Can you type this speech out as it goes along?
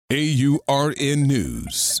AURN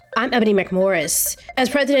News. I'm Ebony McMorris. As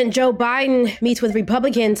President Joe Biden meets with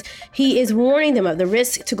Republicans, he is warning them of the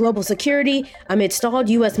risk to global security amid stalled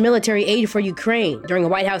U.S. military aid for Ukraine. During a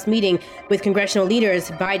White House meeting with congressional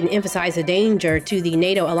leaders, Biden emphasized the danger to the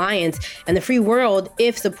NATO alliance and the free world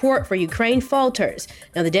if support for Ukraine falters.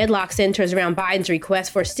 Now, the deadlock centers around Biden's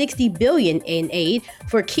request for $60 billion in aid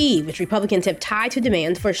for Kyiv, which Republicans have tied to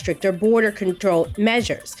demands for stricter border control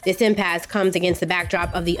measures. This impasse comes against the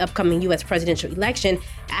backdrop of the upcoming U.S. presidential election,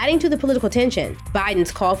 adding to the political tension.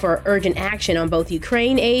 Biden's call for urgent action on both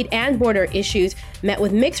Ukraine aid and border issues met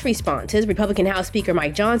with mixed responses. Republican House Speaker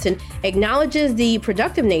Mike Johnson acknowledges the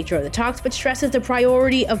productive nature of the talks, but stresses the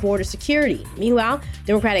priority of border security. Meanwhile,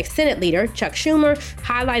 Democratic Senate leader Chuck Schumer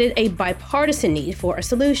highlighted a bipartisan need for a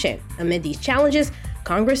solution. Amid these challenges,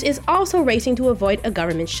 Congress is also racing to avoid a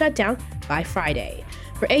government shutdown by Friday.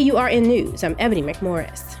 For AURN News, I'm Ebony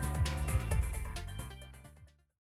McMorris.